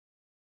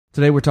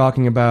Today we're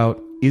talking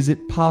about, is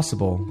it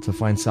possible to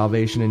find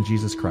salvation in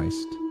Jesus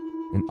Christ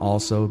and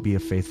also be a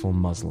faithful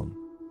Muslim?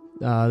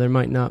 There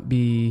might not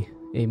be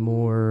a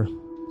more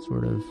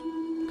sort of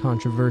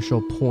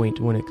controversial point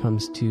when it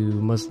comes to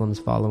Muslims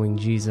following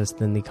Jesus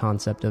than the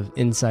concept of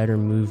insider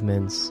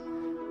movements.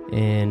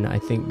 And I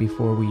think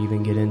before we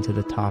even get into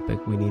the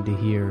topic, we need to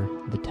hear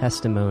the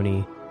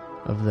testimony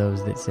of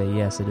those that say,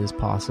 yes, it is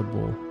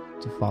possible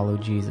to follow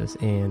Jesus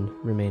and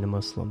remain a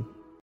Muslim.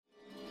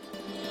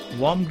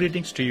 Warm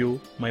greetings to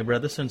you, my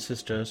brothers and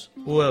sisters,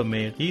 who have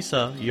made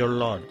Isa your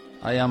Lord.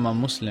 I am a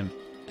Muslim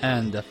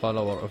and a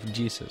follower of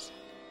Jesus.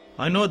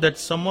 I know that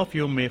some of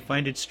you may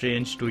find it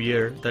strange to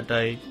hear that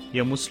I,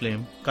 a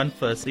Muslim,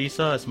 confess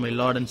Isa as my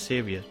Lord and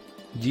Savior.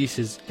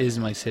 Jesus is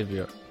my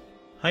Savior.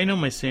 I know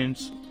my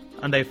sins,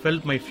 and I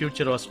felt my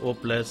future was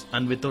hopeless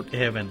and without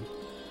heaven.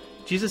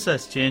 Jesus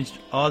has changed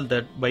all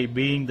that by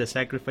being the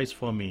sacrifice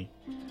for me.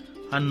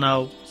 And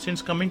now,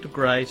 since coming to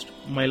Christ,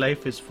 my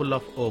life is full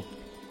of hope.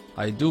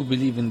 I do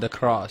believe in the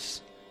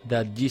cross,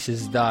 that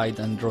Jesus died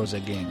and rose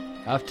again.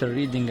 After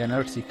reading an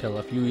article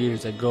a few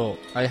years ago,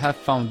 I have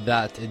found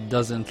that it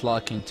doesn't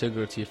lack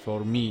integrity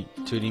for me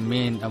to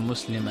remain a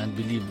Muslim and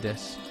believe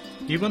this.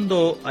 Even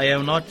though I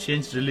have not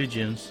changed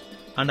religions,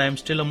 and I am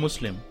still a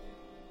Muslim,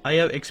 I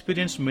have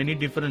experienced many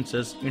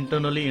differences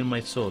internally in my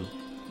soul.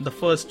 The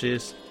first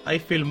is, I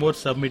feel more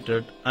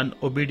submitted and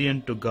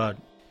obedient to God.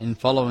 In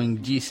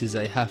following Jesus,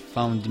 I have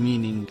found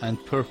meaning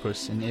and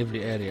purpose in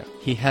every area.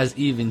 He has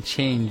even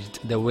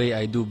changed the way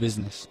I do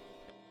business.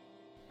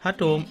 At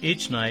home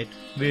each night,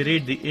 we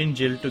read the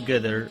Injil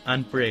together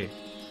and pray.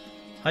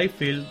 I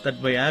feel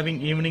that by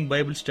having evening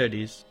Bible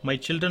studies, my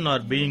children are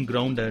being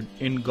grounded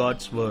in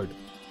God's Word.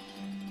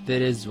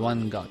 There is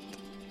one God.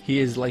 He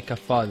is like a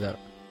father.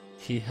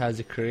 He has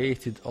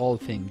created all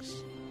things,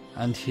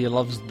 and He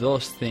loves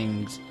those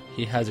things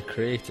He has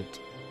created.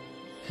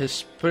 His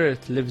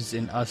Spirit lives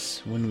in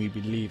us when we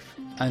believe,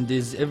 and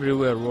is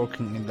everywhere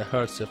working in the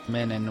hearts of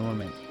men and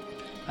women.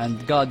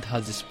 And God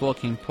has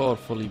spoken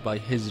powerfully by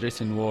His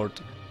written word,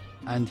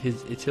 and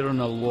His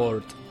eternal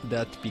word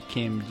that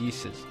became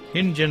Jesus.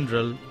 In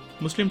general,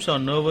 Muslims are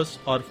nervous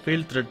or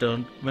feel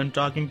threatened when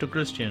talking to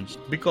Christians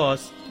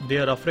because they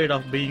are afraid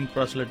of being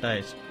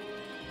proselytized.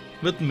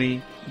 With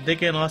me, they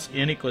can ask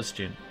any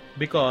question,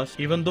 because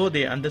even though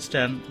they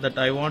understand that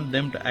I want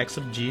them to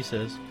accept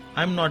Jesus,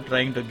 I'm not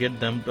trying to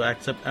get them to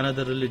accept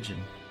another religion.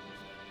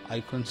 I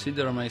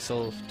consider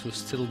myself to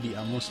still be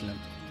a Muslim.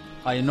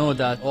 I know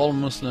that all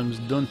Muslims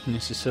don't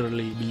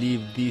necessarily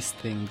believe these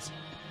things,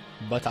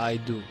 but I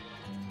do.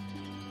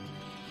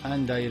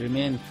 And I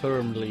remain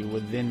firmly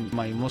within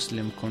my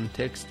Muslim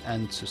context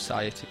and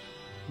society.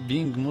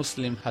 Being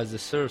Muslim has a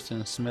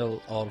certain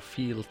smell or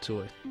feel to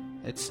it.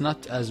 It's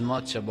not as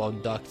much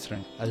about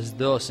doctrine as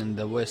those in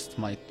the West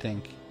might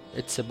think.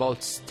 It's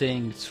about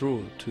staying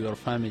true to your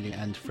family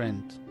and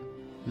friends,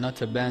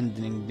 not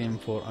abandoning them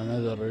for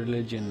another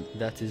religion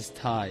that is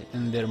tied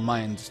in their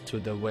minds to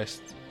the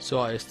West. So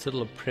I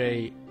still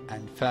pray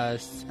and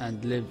fast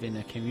and live in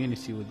a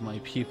community with my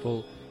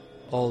people,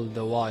 all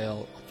the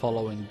while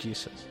following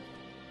Jesus.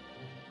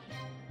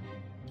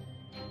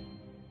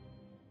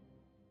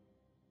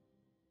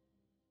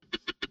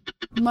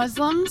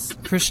 Muslims,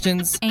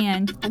 Christians,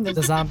 and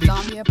the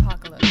zombie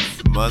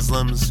apocalypse.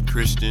 Muslims,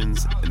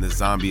 Christians, and the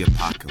zombie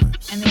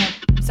apocalypse. And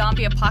the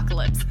zombie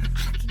apocalypse.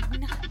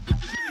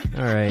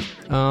 All right.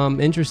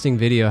 Interesting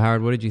video,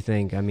 Howard. What did you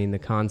think? I mean, the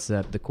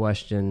concept, the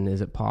question,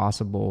 is it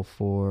possible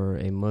for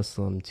a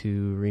Muslim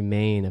to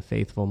remain a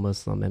faithful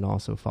Muslim and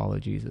also follow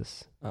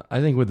Jesus? I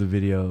think with the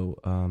video,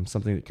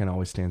 something that kind of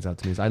always stands out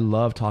to me is I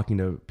love talking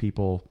to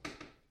people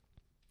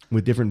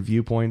with different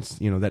viewpoints,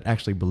 that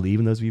actually believe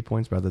in those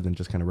viewpoints rather than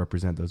just kind of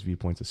represent those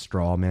viewpoints as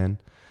straw men.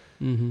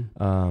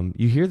 Mm-hmm.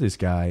 You hear this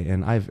guy,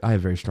 and I have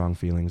very strong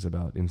feelings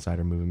about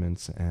insider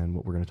movements and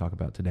what we're going to talk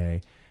about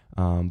today.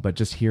 But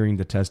just hearing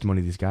the testimony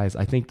of these guys,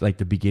 I think like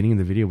the beginning of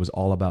the video was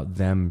all about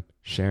them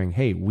sharing,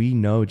 hey, we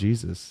know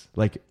Jesus.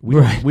 Like we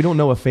don't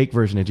know a fake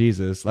version of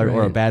Jesus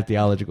or a bad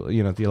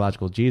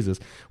theological Jesus.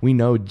 We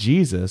know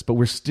Jesus, but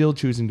we're still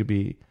choosing to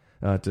be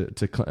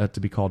to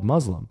be called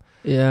Muslim.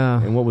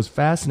 Yeah. And what was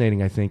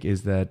fascinating, I think,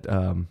 is that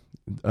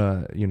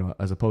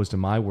as opposed to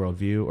my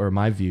worldview or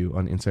my view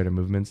on insider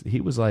movements,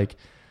 he was like,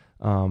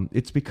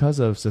 it's because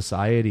of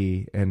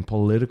society and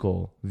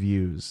political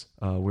views.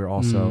 We're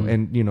also,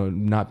 and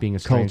not being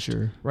estranged,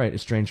 culture,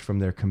 estranged from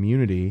their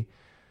community,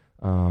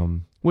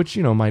 which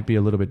might be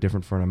a little bit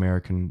different for an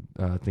American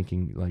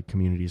thinking. Like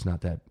community is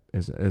not that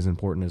as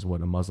important as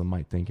what a Muslim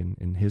might think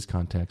in his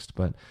context,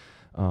 but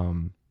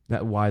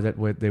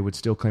they would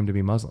still claim to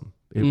be Muslim.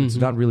 It's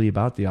not really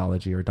about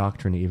theology or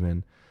doctrine,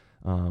 even.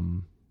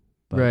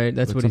 Right,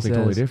 that's what he says. Something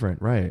totally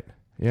different, right?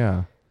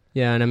 Yeah.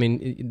 Yeah, and I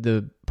mean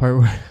the part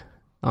where.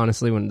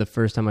 Honestly, when the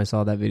first time I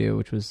saw that video,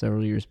 which was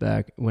several years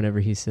back, whenever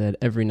he said,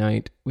 every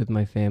night with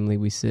my family,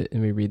 we sit and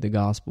we read the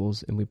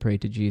Gospels and we pray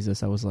to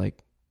Jesus, I was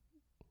like,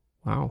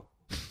 wow.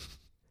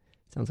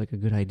 Sounds like a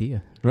good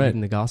idea. Right.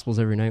 Reading the Gospels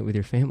every night with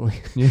your family.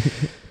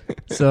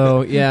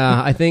 So,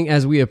 yeah, I think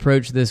as we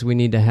approach this, we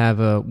need to have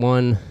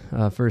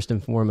first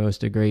and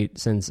foremost, a great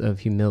sense of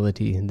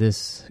humility.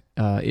 This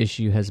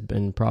issue has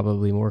been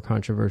probably more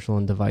controversial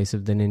and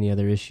divisive than any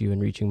other issue in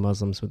reaching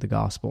Muslims with the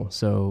gospel.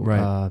 So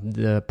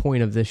the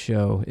point of this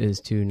show is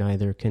to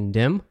neither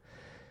condemn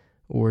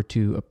or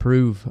to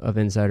approve of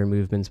insider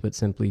movements, but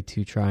simply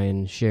to try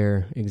and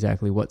share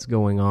exactly what's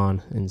going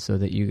on, and so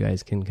that you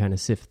guys can kind of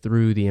sift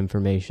through the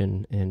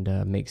information and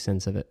make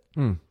sense of it.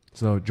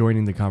 So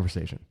joining the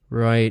conversation.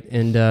 Right,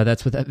 and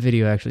that's what that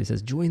video actually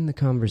says. Join the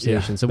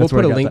conversation. Yeah, so we'll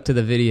put a link to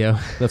the video.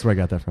 That's where I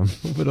got that from.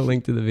 We'll put a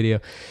link to the video.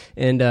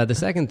 And the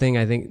second thing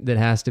I think that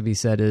has to be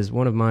said is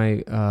one of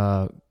my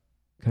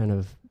kind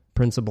of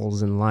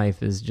principles in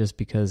life is just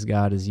because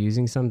God is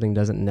using something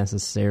doesn't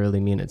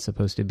necessarily mean it's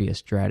supposed to be a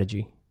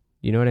strategy.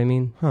 You know what I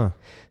mean? Huh.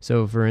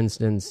 So, for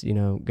instance,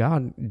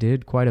 God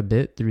did quite a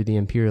bit through the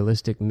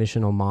imperialistic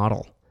missional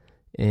model.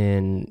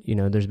 And,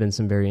 there's been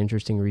some very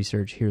interesting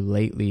research here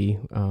lately,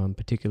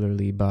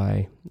 particularly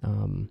by,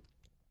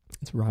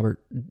 it's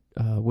Robert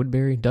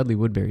Dudley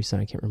Woodbury's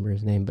son, I can't remember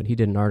his name, but he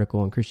did an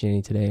article on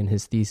Christianity Today in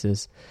his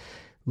thesis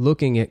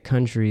looking at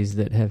countries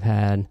that have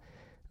had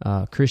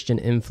Christian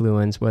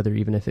influence, whether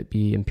even if it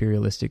be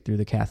imperialistic through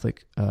the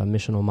Catholic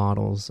missional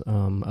models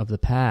of the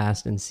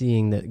past, and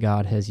seeing that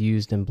God has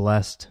used and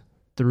blessed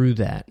through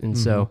that. And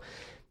so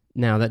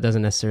now that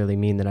doesn't necessarily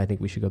mean that I think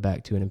we should go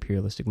back to an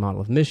imperialistic model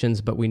of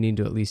missions, but we need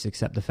to at least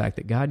accept the fact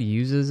that God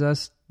uses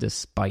us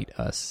despite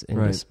us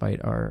and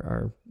despite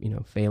our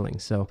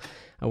failings. So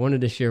I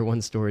wanted to share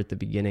one story at the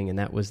beginning, and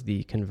that was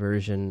the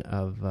conversion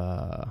of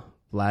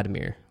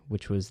Vladimir,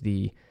 which was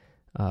the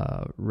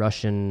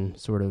Russian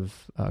sort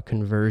of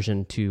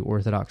conversion to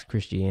Orthodox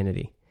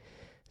Christianity.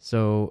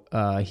 So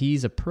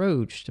he's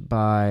approached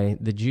by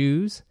the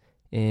Jews,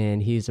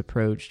 and he's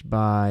approached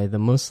by the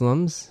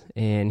Muslims,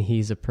 and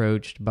he's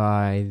approached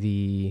by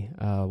the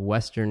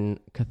Western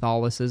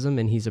Catholicism,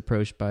 and he's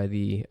approached by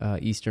the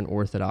Eastern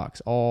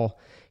Orthodox, all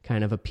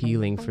kind of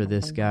appealing for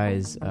this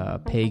guy's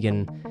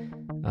pagan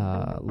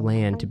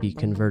land to be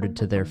converted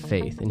to their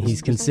faith. And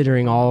he's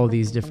considering all of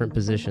these different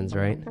positions,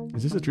 right?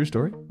 Is this a true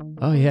story?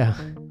 Oh, yeah.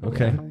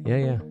 Okay.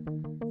 Yeah.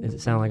 Does it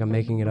sound like I'm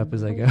making it up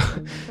as I go?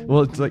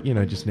 Well, it's like,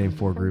 just name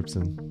 4 groups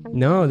and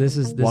no, this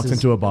is walks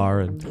into a bar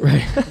and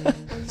right.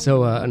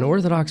 So an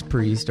Orthodox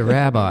priest, a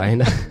rabbi.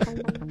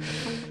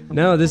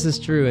 No, this is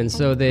true. And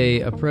so they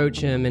approach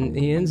him, and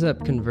he ends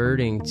up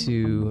converting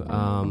to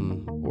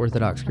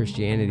Orthodox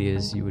Christianity,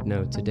 as you would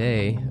know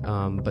today.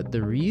 But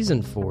the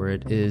reason for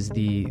it is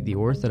the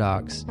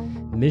Orthodox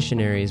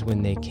missionaries,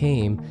 when they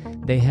came,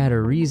 they had a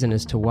reason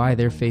as to why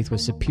their faith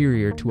was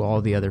superior to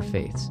all the other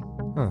faiths.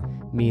 Huh.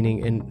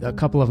 Meaning, and a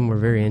couple of them were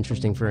very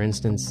interesting. For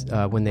instance,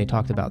 when they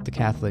talked about the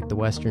Catholic, the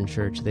Western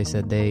Church, they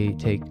said they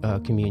take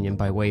communion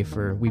by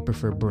wafer. We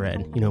prefer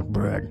bread,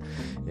 bread.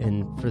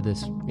 And for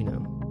this,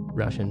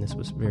 Russian, this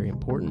was very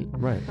important.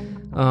 Right.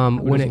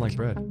 When doesn't it like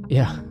bread?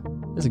 Yeah,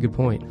 that's a good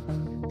point.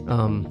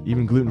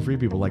 Even gluten-free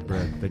people like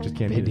bread. They just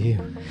can't eat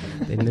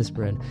it. They miss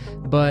bread.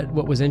 But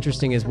what was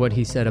interesting is what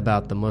he said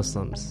about the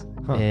Muslims.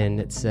 Huh. And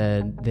it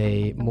said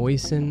they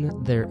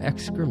moisten their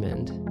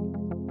excrement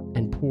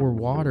and pour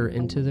water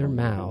into their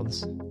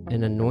mouths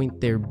and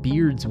anoint their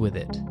beards with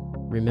it,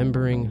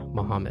 remembering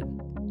Muhammad.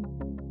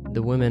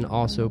 The women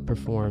also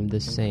perform the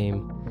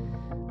same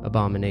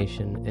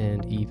abomination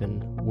and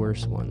even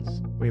worse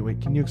ones.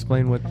 Wait, can you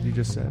explain what you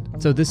just said?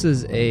 So this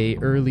is a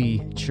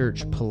early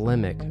church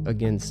polemic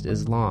against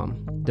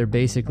Islam. They're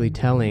basically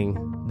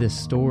telling this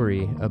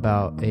story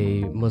about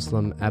a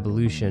Muslim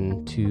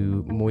ablution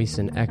to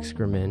moisten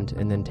excrement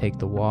and then take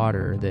the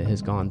water that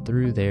has gone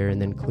through there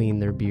and then clean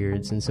their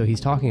beards. And so he's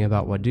talking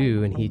about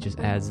wudu, and he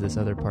just adds this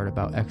other part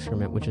about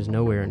excrement, which is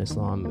nowhere in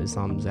Islam.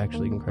 Islam is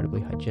actually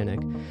incredibly hygienic.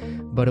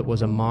 But it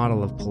was a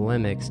model of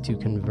polemics to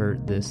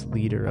convert this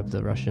leader of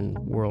the Russian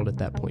world at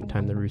that point in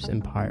time, the Rus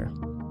Empire.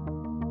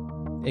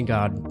 And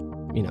God,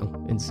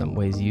 in some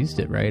ways used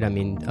it, right? I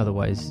mean,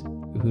 otherwise,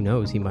 who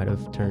knows, he might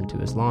have turned to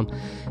Islam.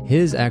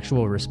 His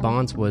actual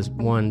response was,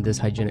 1, this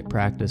hygienic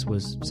practice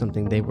was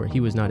something he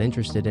was not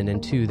interested in,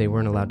 and 2, they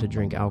weren't allowed to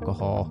drink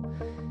alcohol,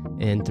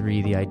 and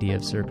 3, the idea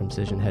of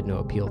circumcision had no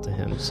appeal to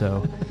him.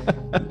 So,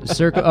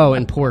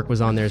 and pork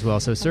was on there as well.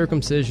 So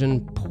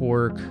circumcision,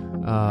 pork,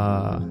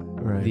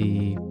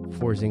 the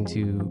forcing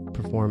to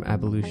perform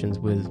ablutions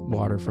with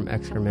water from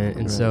excrement.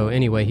 And so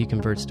anyway, he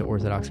converts to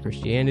Orthodox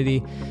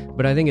Christianity.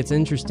 But I think it's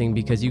interesting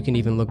because you can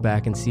even look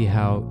back and see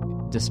how,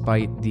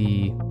 despite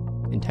the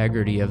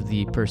integrity of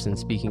the person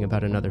speaking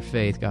about another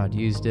faith, God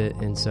used it.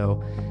 And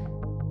so,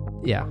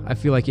 yeah, I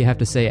feel like you have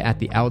to say at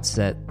the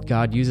outset,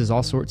 God uses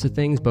all sorts of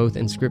things, both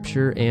in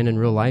Scripture and in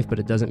real life, but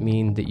it doesn't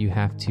mean that you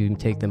have to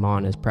take them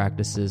on as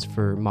practices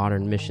for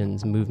modern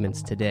missions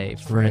movements today.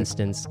 For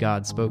instance,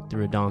 God spoke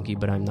through a donkey,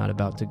 but I'm not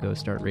about to go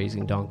start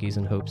raising donkeys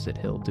in hopes that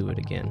he'll do it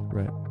again.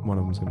 Right. One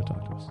of them's going to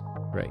talk to us.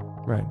 Right.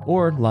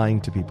 Or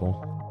lying to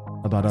people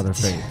about other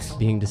faiths.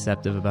 Being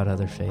deceptive about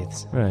other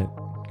faiths. Right.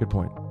 Good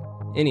point.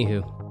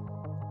 Anywho,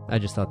 I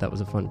just thought that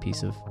was a fun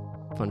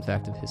fun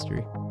fact of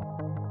history.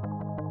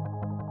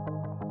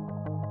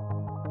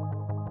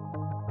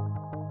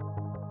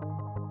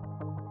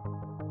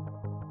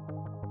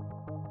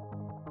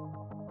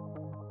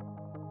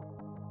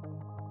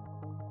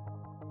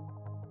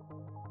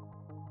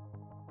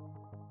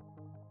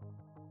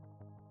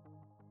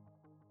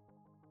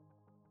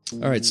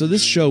 All right, so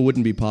this show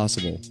wouldn't be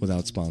possible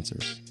without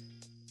sponsors.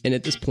 And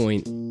at this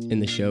point in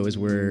the show is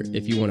where,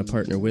 if you want to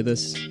partner with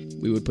us,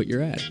 we would put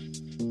your ad.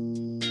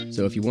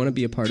 So if you want to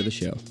be a part of the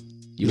show,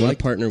 you want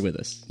to partner with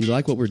us, You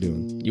like what we're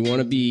doing? you want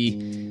to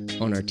be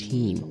on our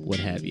team, what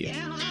have you,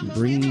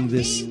 Bringing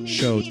this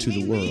show to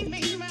the world.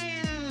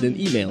 then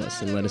email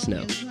us and let us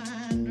know.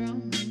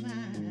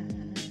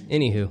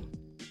 Anywho,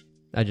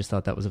 I just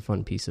thought that was a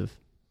fun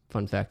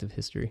fact of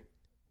history.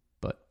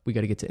 But we got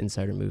to get to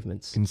insider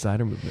movements.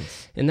 Insider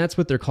movements. And that's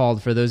what they're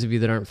called. For those of you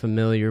that aren't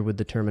familiar with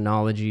the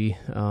terminology,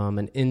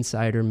 an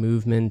insider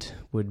movement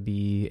would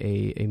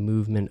be a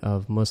movement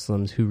of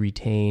Muslims who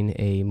retain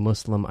a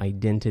Muslim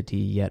identity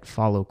yet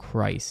follow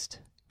Christ.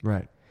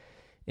 Right.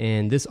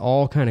 And this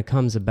all kind of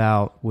comes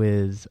about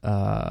with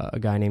a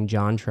guy named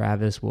John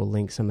Travis. We'll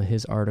link some of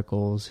his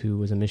articles, who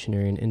was a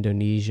missionary in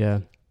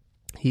Indonesia.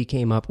 He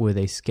came up with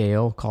a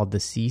scale called the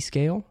C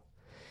scale,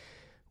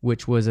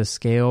 which was a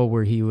scale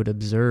where he would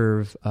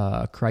observe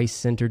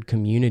Christ-centered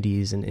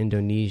communities in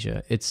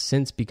Indonesia. It's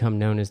since become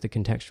known as the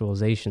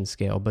contextualization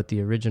scale, but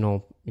the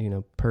original,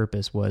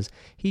 purpose was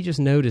he just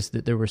noticed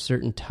that there were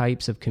certain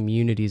types of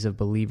communities of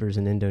believers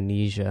in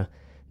Indonesia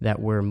that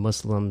were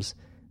Muslims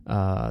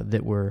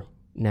that were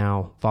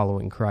now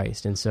following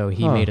Christ. And so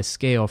he made a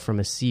scale from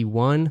a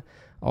C1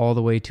 all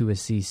the way to a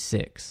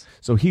C6.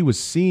 So he was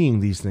seeing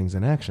these things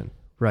in action.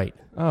 Right.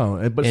 Oh,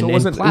 but And- so and it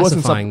wasn't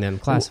classifying it them,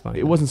 classifying It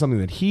them. wasn't something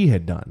that he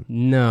had done.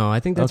 No, I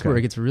think that's Okay. where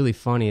it gets really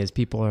funny, is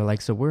people are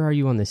like, so where are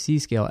you on the C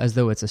scale? As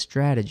though it's a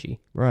strategy.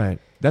 Right.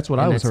 That's what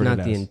And I was that's heard not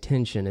it the as.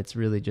 intention. It's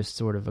really just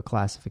sort of a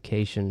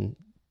classification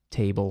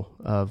table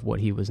of what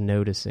he was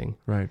noticing.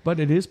 Right. But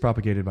it is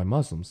propagated by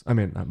Muslims. I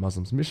mean, not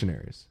Muslims,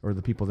 missionaries, or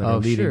the people that Oh, are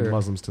leading sure.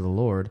 Muslims to the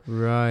Lord.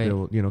 Right.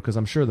 Because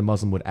I'm sure the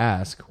Muslim would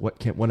ask,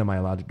 what am I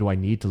allowed to, do I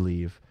need to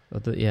leave?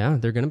 But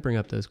they're going to bring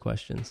up those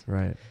questions.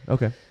 Right.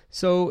 Okay.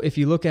 So if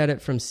you look at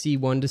it from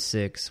C1 to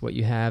 6, what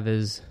you have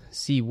is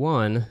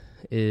C1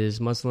 is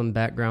Muslim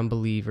background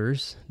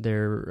believers.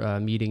 They're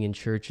meeting in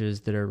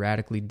churches that are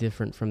radically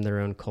different from their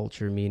own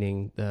culture,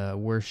 meaning the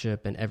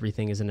worship and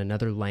everything is in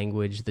another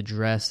language. The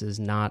dress is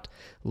not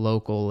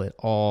local at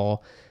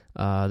all.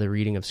 The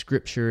reading of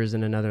scripture is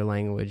in another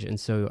language. And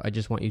so I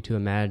just want you to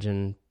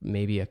imagine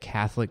maybe a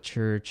Catholic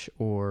church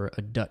or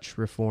a Dutch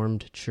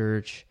Reformed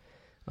church,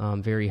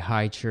 very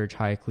high church,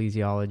 high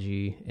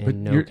ecclesiology, and But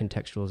no you're-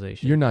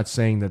 contextualization. You're not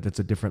saying that it's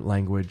a different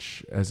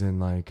language, as in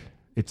like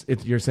it's.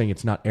 You're saying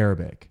it's not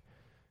Arabic,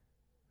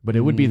 but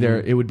it would be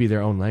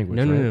their own language.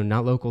 No, right? no,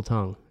 not local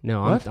tongue.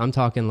 No, What? I'm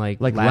talking like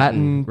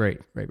Latin?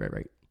 Right.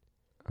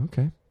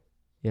 Okay.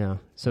 Yeah.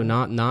 So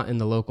not in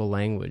the local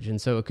language.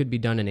 And so it could be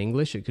done in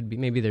English. It could be,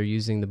 maybe they're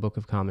using the Book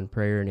of Common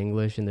Prayer in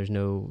English and there's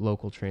no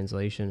local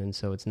translation. And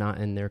so it's not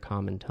in their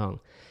common tongue.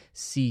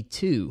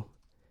 C2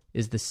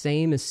 is the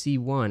same as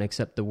C1,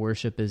 except the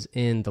worship is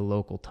in the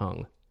local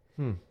tongue.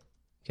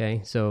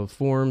 Okay, so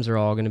forms are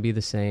all going to be the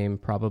same,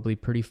 probably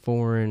pretty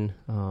foreign,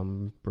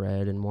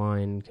 bread and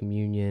wine,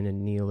 communion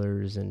and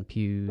kneelers and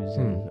pews,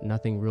 and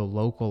nothing real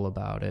local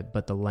about it,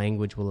 but the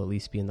language will at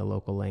least be in the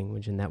local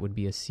language, and that would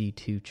be a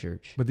C2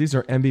 church. But these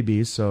are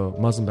MBBs, so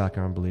Muslim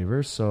background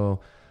believers.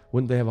 So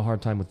wouldn't they have a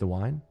hard time with the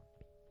wine?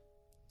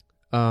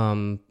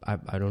 I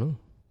don't know.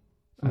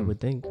 I would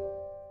think.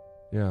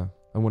 Yeah.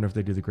 I wonder if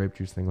they do the grape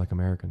juice thing like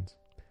Americans.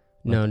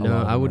 No, Like a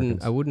lot of I wouldn't.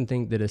 Americans. I wouldn't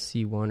think that a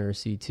C1 or a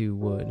C2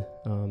 would.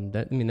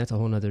 That's a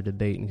whole other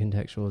debate and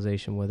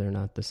contextualization, whether or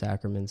not the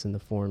sacraments and the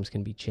forms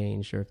can be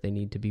changed, or if they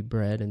need to be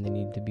bread and they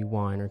need to be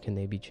wine, or can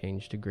they be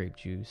changed to grape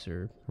juice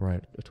or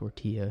Right. a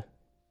tortilla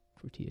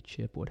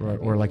chip, what Right.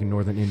 have you. Or like in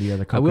northern India,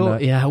 the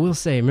coconut. I will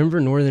say, remember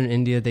northern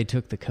India, they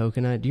took the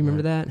coconut. Do you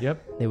remember that?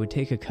 Yep. They would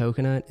take a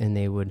coconut and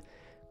they would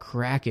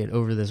crack it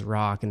over this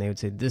rock and they would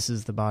say, this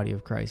is the body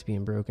of Christ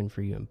being broken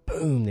for you. And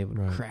boom, they would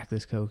Right. crack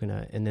this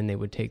coconut. And then they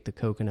would take the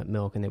coconut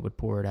milk and they would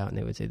pour it out and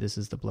they would say, this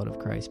is the blood of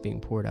Christ being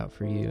poured out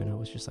for you. And I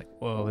was just like,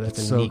 whoa, that's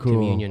It's a so neat cool.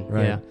 communion.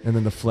 Right. Yeah. And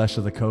then the flesh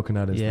of the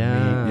coconut is the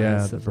Yeah, meat.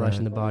 Yeah. it's the flesh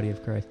and the body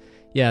of Christ.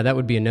 Yeah, that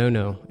would be a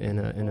no-no in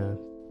a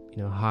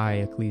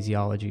high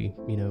ecclesiology,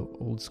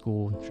 old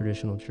school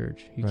traditional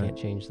church. You Right. can't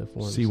change the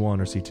forms. C1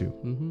 or C2.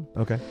 Mm-hmm.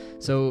 Okay.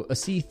 So a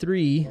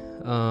C3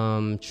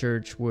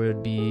 church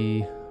would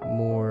be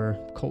more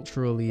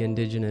culturally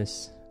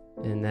indigenous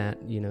in that,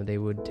 they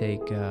would take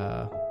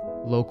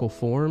local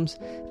forms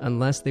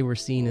unless they were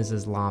seen as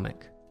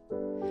Islamic.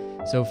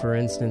 So for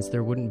instance,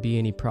 there wouldn't be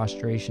any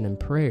prostration and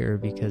prayer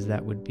because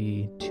that would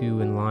be too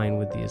in line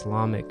with the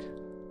Islamic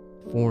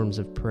forms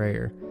of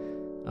prayer.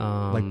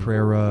 Like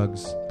prayer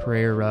rugs.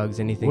 Prayer rugs,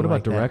 anything What about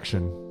like that.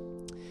 direction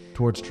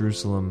towards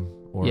Jerusalem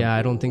Or Yeah,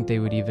 I don't think they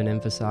would even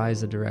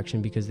emphasize a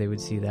direction because they would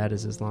see that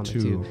as Islamic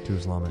too. too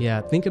Islamic. Yeah,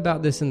 think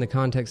about this in the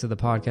context of the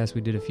podcast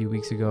we did a few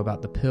weeks ago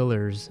about the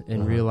pillars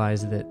and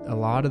realize that a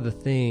lot of the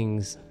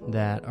things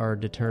that are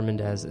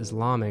determined as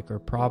Islamic are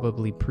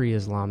probably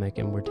pre-Islamic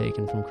and were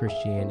taken from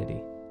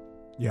Christianity.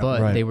 Yeah,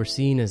 But right. they were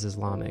seen as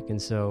Islamic,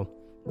 and so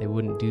they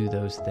wouldn't do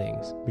those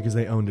things, because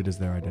they owned it as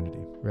their identity.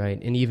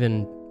 right? And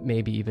even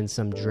maybe even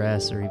some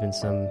dress or even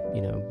some,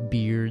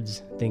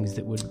 beards, things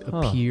that would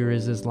appear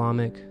as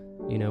Islamic,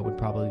 would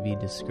probably be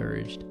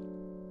discouraged.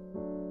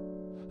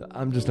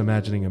 I'm just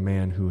imagining a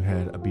man who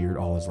had a beard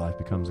all his life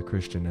becomes a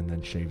Christian and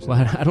then shaves it.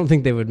 Well, I don't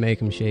think they would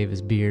make him shave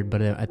his beard,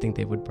 but I think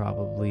they would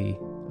probably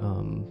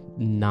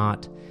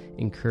not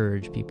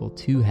encourage people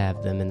to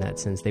have them in that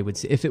sense. They would,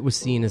 if it was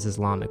seen as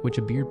Islamic, which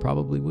a beard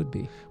probably would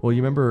be. Well,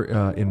 you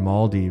remember in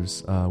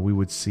Maldives, we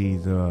would see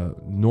the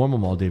normal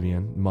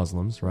Maldivian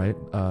Muslims, right?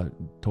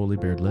 Totally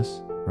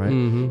beardless, right?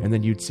 Mhm. And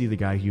then you'd see the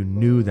guy you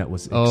knew that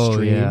was Oh,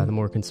 extreme. yeah, the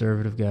more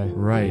conservative guy.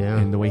 Right, Yeah.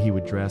 and the way he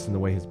would dress and the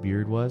way his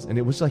beard was, and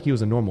it was like he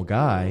was a normal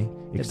guy,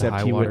 the except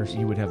high he would waters.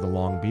 have the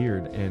long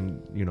beard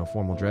and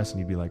formal dress, and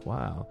you'd be like,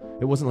 wow.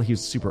 It wasn't like he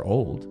was super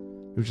old.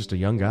 He was just a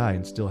young guy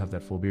and still have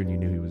that full beard, and you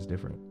knew he was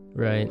different.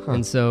 Right.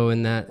 And so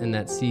in that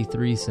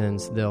C3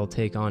 sense, they'll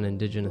take on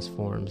indigenous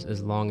forms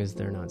as long as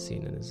they're not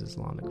seen in as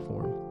Islamic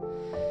form.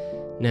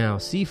 Now,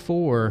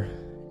 C4,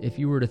 if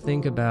you were to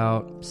think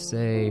about,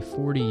 say,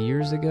 40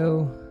 years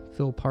ago,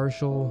 Phil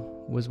Parshall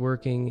was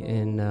working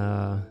in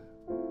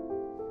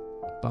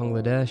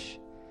Bangladesh,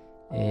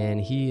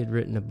 and he had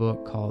written a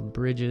book called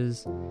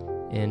Bridges,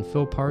 and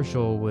Phil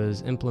Parshall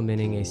was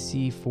implementing a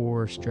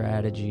C4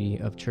 strategy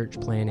of church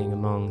planting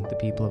among the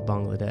people of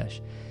Bangladesh.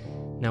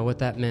 Now, what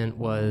that meant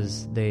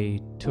was they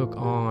took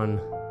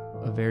on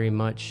a very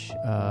much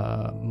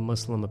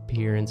Muslim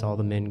appearance. All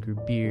the men grew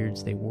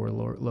beards. They wore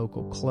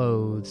local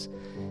clothes.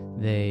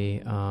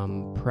 They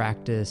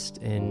practiced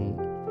and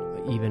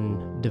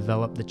even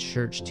developed the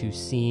church to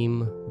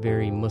seem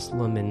very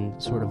Muslim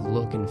and sort of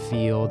look and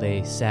feel.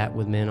 They sat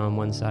with men on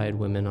one side,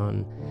 women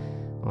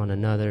on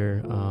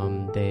another.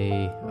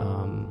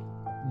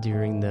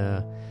 During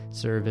the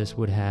service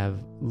would have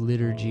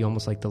liturgy,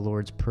 almost like the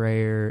Lord's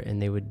Prayer,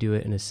 and they would do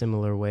it in a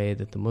similar way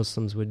that the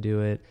Muslims would do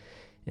it.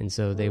 And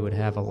so they would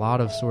have a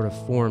lot of sort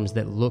of forms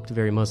that looked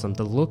very Muslim.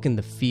 The look and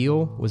the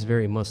feel was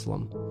very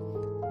Muslim,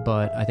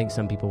 but I think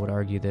some people would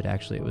argue that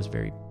actually it was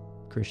very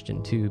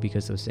Christian too,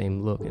 because the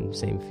same look and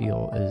same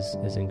feel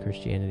as in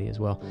Christianity as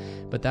well.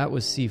 But that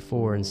was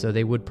C4, and so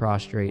they would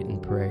prostrate in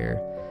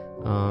prayer.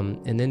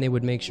 And then they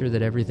would make sure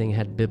that everything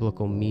had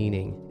biblical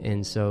meaning.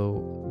 And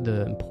so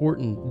the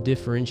important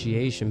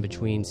differentiation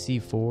between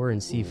C4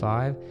 and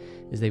C5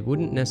 is they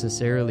wouldn't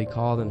necessarily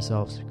call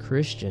themselves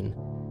Christian,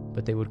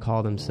 but they would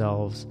call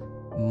themselves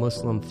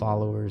Muslim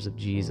followers of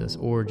Jesus,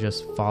 or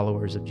just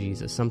followers of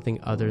Jesus, something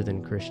other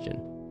than Christian.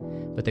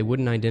 But they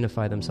wouldn't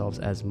identify themselves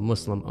as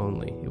Muslim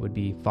only. It would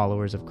be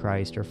followers of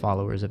Christ or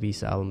followers of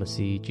Isa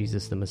al-Masih,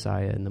 Jesus the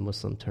Messiah in the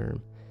Muslim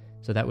term.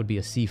 So that would be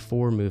a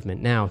C4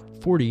 movement. Now,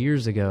 40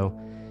 years ago,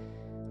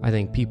 I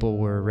think people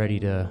were ready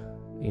to,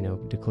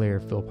 declare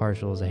Phil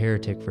Parshall as a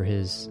heretic for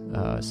his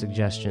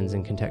suggestions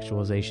and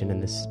contextualization in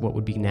this, what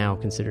would be now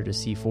considered a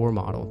C4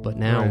 model. But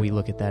now we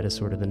look at that as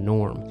sort of the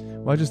norm.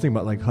 Well, I just think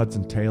about like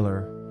Hudson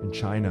Taylor in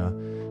China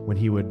when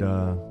he would,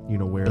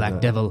 wear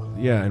Black Devil.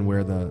 Yeah, and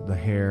wear the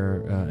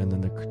hair and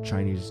then the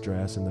Chinese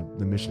dress, and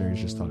the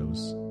missionaries just thought it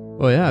was.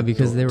 Well, yeah,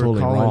 because they were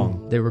totally calling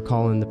wrong. they were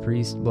calling the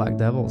priests black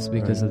devils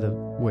because of the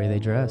way they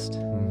dressed.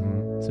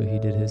 Mm-hmm. So he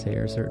did his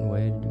hair a certain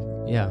way.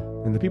 Yeah,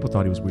 And the people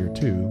thought he was weird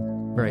too.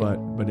 right.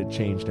 But it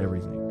changed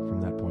everything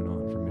from that point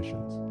on for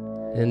missions.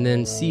 And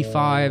then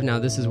C5, now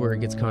this is where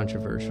it gets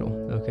controversial,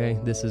 okay?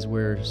 This is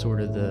where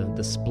sort of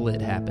the split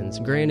happens.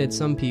 Granted,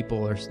 some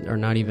people are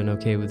not even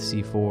okay with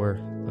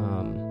C4.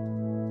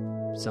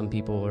 Some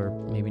people are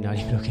maybe not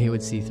even okay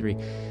with C3.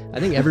 I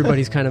think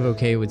everybody's kind of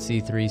okay with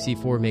C3.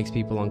 C4 makes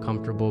people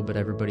uncomfortable, but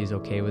everybody's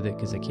okay with it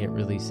because they can't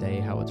really say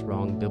how it's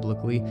wrong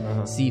biblically.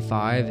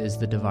 C5 is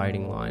the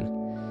dividing line.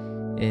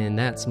 And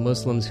that's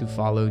Muslims who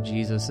follow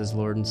Jesus as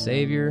Lord and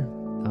Savior.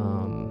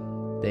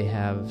 They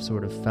have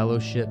sort of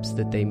fellowships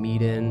that they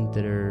meet in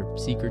that are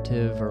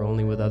secretive or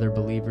only with other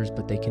believers,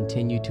 but they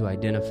continue to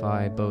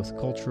identify both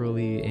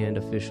culturally and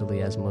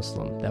officially as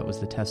Muslim. That was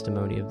the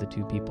testimony of the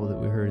two people that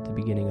we heard at the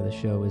beginning of the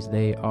show, is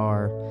they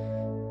are,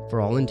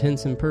 for all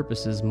intents and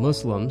purposes,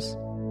 Muslims,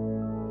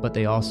 but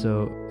they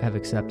also have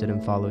accepted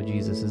and followed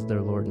Jesus as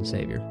their Lord and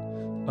Savior.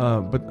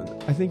 But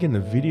I think in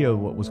the video,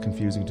 what was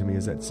confusing to me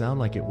is that it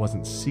sounded like it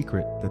wasn't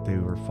secret that they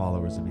were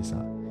followers of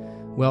Isa.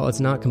 Well, it's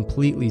not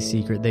completely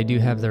secret. They do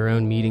have their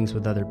own meetings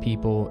with other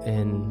people,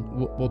 and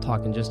we'll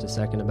talk in just a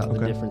second about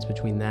the difference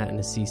between that and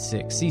a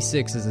C6.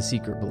 C6 is a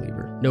secret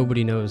believer.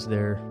 Nobody knows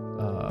they're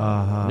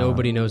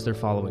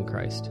following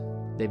Christ.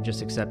 They've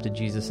just accepted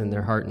Jesus in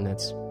their heart, and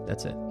that's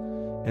it.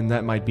 And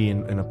that might be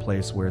in a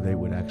place where they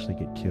would actually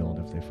get killed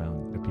if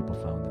people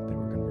found that they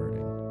were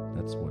converting.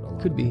 That's what a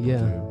lot Could of be, people yeah.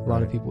 do, A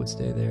lot of people would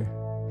stay there.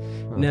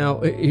 Now,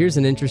 here's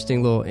an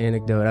interesting little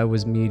anecdote. I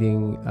was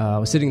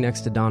sitting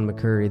next to Don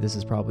McCurry. This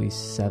is probably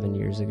 7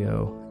 years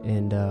ago,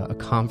 and a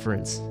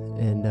conference.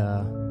 And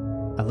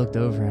I looked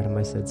over at him.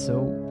 I said, "So,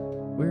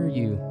 where are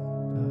you,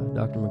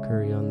 Dr.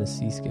 McCurry, on this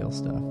C-scale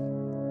stuff?"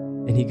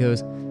 And he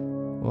goes,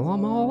 "Well,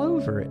 I'm all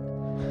over it."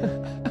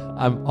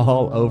 I'm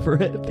all over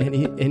it.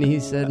 And he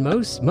said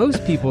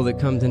most people that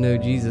come to know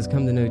Jesus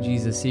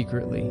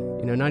secretly.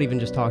 You know, not even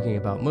just talking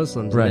about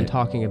Muslims, Right. and then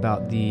talking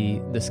about the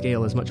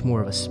scale as much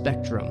more of a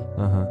spectrum.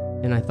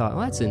 And I thought,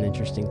 well, that's an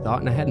interesting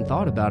thought, and I hadn't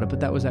thought about it, but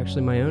that was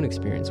actually my own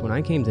experience. When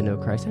I came to know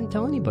Christ, I didn't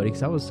tell anybody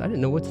because I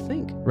didn't know what to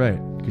think. Right,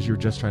 because you were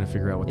just trying to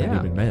figure out what that Yeah.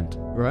 even meant.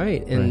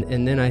 Right,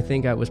 and then I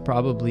think I was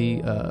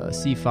probably a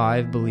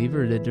C5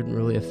 believer that didn't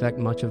really affect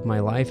much of my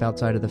life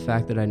outside of the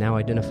fact that I now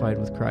identified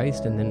with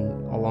Christ, and then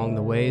along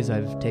the ways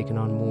I've taken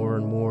on more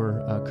and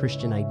more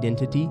Christian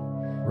identity.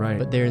 Right.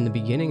 But there in the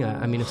beginning,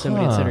 I mean, if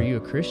somebody had said, "Are you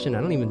a Christian?"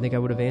 I don't even think I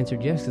would have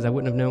answered yes, because I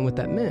wouldn't have known what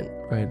that meant.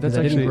 Right. Because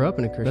I didn't grow up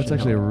in a Christian That's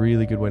actually home. a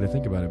really good way to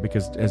think about it,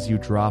 because as you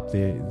drop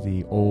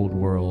the old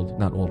world,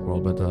 not old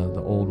world, but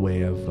the old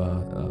way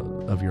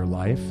of your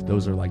life,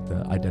 those are like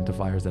the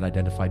identifiers that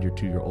identified you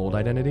to your old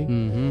identity.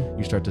 Mm-hmm.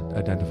 You start to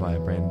identify a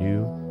brand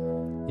new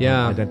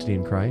identity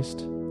in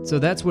Christ. So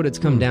that's what it's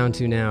come down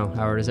to now,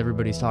 Howard, as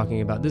everybody's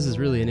talking about. This is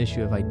really an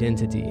issue of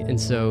identity. And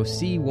so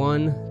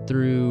C1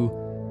 through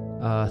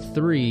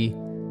 3,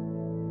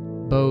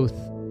 both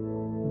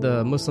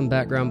the Muslim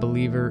background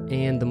believer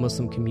and the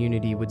Muslim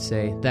community would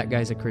say, that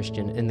guy's a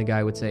Christian, and the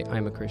guy would say,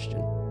 I'm a Christian.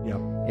 Yep.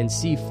 In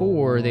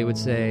C4, they would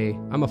say,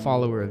 I'm a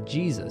follower of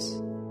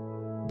Jesus,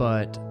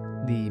 but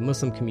the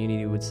Muslim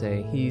community would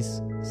say,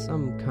 he's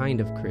some kind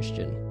of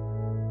Christian,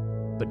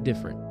 but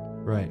different.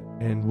 Right.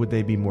 And would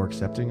they be more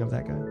accepting of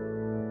that guy?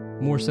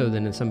 More so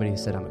than if somebody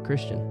said, I'm a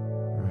Christian.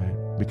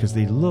 Right. Because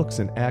he looks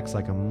and acts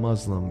like a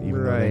Muslim,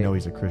 even though they Right. know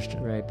he's a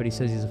Christian. Right, but he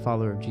says he's a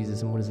follower of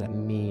Jesus, and what does that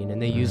mean?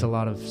 And they use a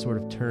lot of sort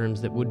of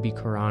terms that would be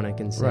Quranic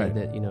and say Right.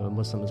 that, you know, a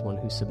Muslim is one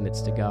who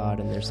submits to God,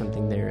 and there's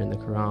something there in the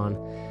Quran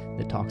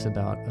that talks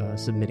about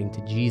submitting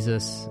to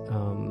Jesus.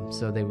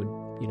 So they would,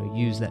 you know,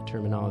 use that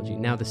terminology.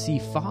 Now the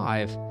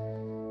C5,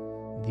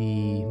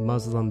 the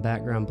Muslim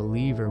background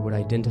believer would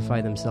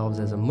identify themselves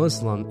as a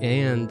Muslim,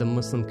 and the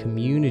Muslim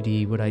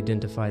community would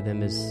identify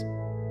them as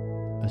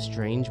a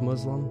strange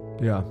Muslim,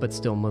 Yeah. but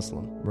still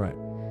Muslim. Right.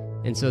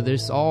 And so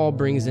this all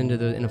brings into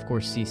the, and of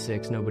course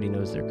C6, nobody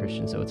knows they're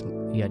Christian, so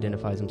he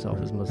identifies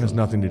himself as Muslim. Has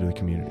nothing to do with the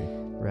community.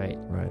 Right.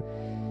 Right.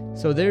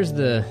 So that's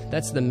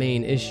the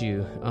main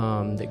issue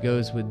that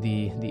goes with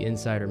the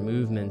insider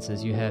movements,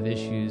 is you have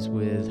issues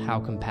with how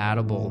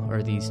compatible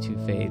are these two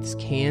faiths.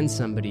 Can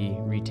somebody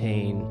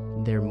retain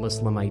their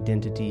Muslim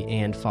identity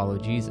and follow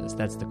Jesus?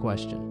 That's the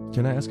question.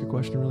 Can I ask a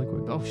question really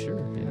quick? Oh, sure,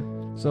 yeah.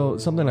 So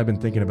something I've been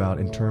thinking about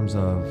in terms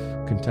of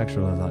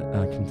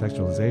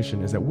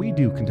contextualization is that we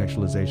do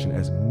contextualization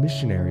as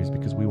missionaries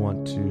because we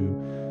want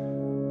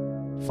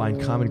to find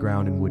common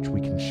ground in which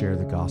we can share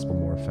the gospel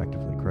more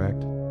effectively,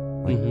 correct?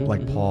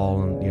 Like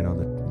Paul and, you know,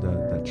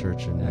 that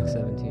church in Acts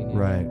 17. Yeah.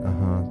 Right.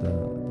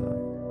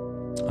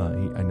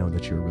 I know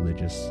that you're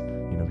religious,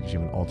 you know, because you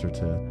have an altar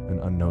to an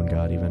unknown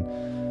God even.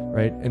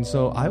 Right. And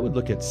so I would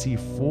look at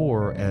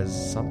C4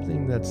 as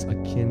something that's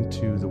akin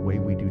to the way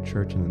we do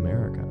church in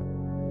America.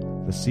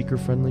 The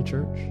seeker-friendly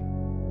church?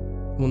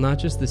 Well, not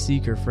just the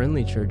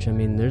seeker-friendly church. I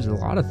mean, there's a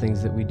lot of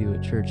things that we do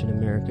at church in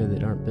America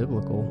that aren't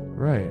biblical.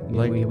 Right.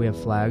 I mean, we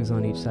have flags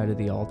on each side of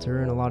the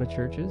altar in a lot of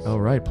churches. Oh,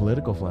 right.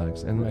 Political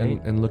flags. And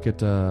Right. and look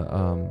at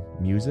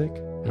music.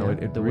 Yeah, How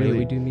it the really, way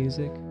we do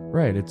music.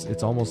 Right.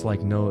 It's almost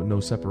like no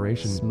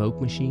separation. Smoke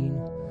machine.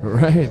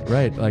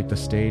 Right. Like the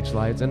stage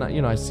lights. And,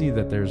 you know, I see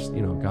that there's,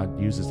 you know, God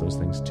uses those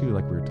things too,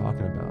 like we were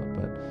talking about.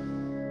 But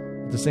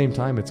at the same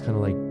time, it's kind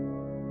of like,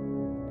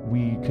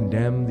 we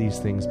condemn these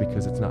things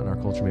because it's not in our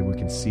culture. Maybe we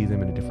can see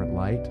them in a different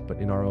light, but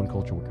in our own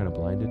culture, we're kind of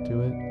blinded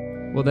to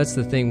it. Well, that's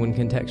the thing. When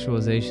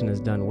contextualization is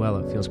done well,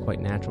 it feels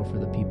quite natural for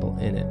the people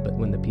in it. But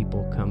when the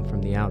people come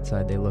from the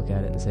outside, they look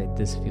at it and say,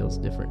 this feels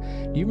different.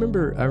 Do you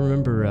remember,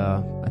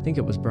 I think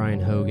it was Brian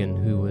Hogan,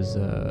 who was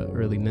an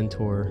early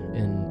mentor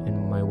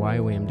in my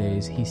YWAM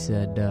days. He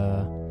said,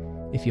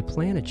 if you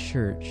plant a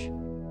church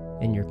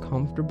and you're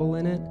comfortable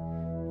in it,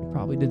 you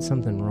probably did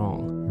something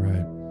wrong.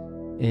 Right.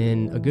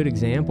 And a good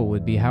example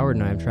would be Howard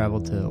and I have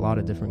traveled to a lot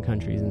of different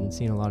countries and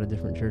seen a lot of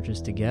different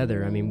churches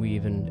together. I mean, we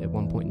even, at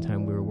one point in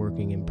time, we were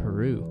working in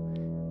Peru.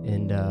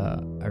 And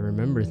I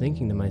remember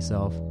thinking to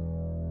myself,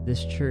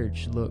 this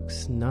church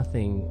looks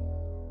nothing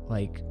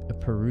like a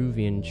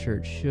Peruvian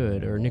church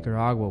should, or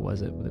Nicaragua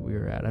was it that we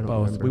were at? I don't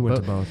remember. We went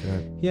to both,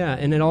 right? Yeah,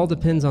 and it all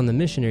depends on the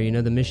missionary. You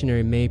know, the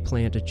missionary may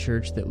plant a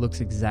church that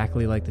looks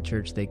exactly like the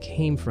church they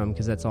came from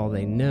because that's all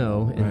they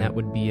know, and Right. that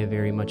would be a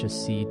very much a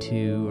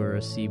C2 or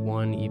a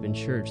C1 even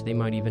church. They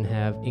might even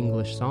have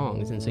English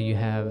songs, and so you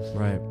have,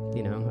 Right.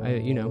 you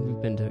know,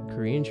 we've been to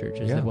Korean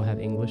churches Yeah. that will have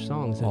English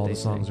songs. That All they the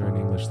songs sing. are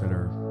in English that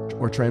are,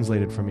 or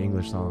translated from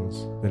English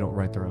songs. They don't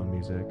write their own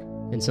music.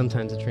 And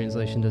sometimes the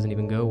translation doesn't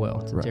even go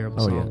well. It's a Right.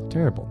 terrible Oh, song. yeah.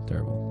 Terrible.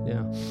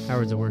 Yeah.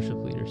 Howard's a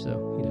worship leader,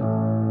 so, you know.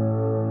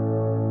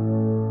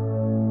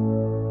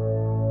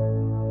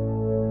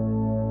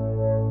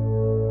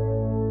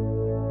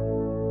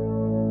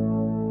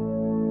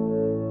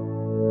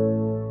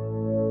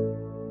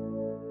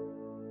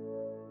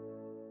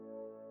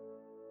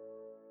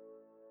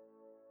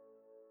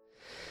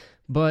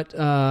 But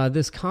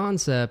this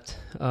concept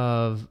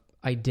of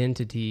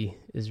identity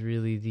is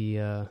really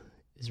the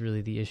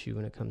issue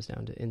when it comes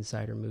down to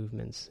insider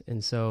movements.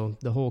 And so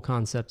the whole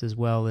concept as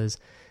well is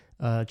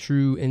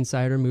true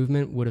insider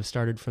movement would have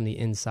started from the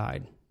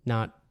inside,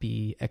 not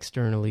be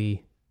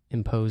externally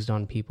imposed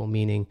on people,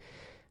 meaning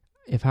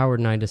if Howard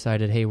and I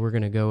decided, hey, we're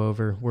going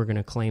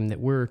to claim that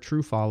we're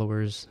true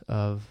followers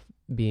of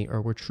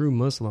we're true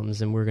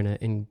Muslims, and we're going to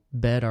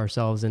embed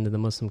ourselves into the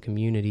Muslim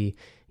community,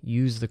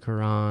 use the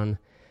Quran,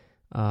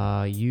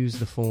 use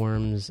the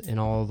forms, and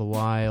all the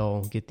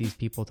while get these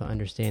people to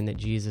understand that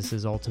Jesus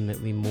is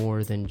ultimately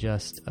more than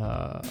just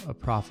a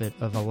prophet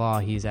of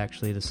Allah. He's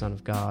actually the Son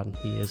of God.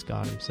 He is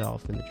God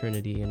himself in the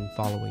Trinity, and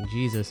following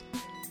Jesus.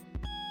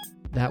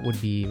 That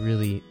would be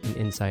really an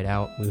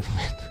inside-out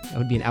movement. That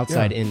would be an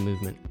outside-in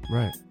movement.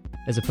 Right.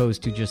 As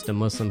opposed to just a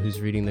Muslim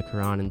who's reading the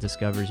Quran and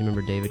discovers,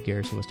 remember David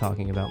Garrison was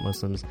talking about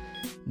Muslims,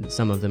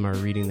 some of them are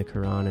reading the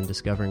Quran and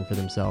discovering for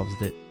themselves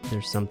that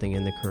there's something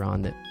in the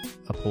Quran that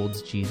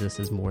upholds Jesus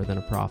as more than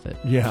a prophet.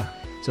 Yeah.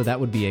 So that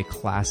would be a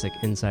classic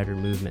insider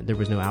movement. There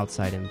was no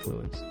outside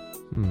influence.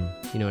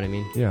 You know what I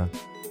mean? Yeah.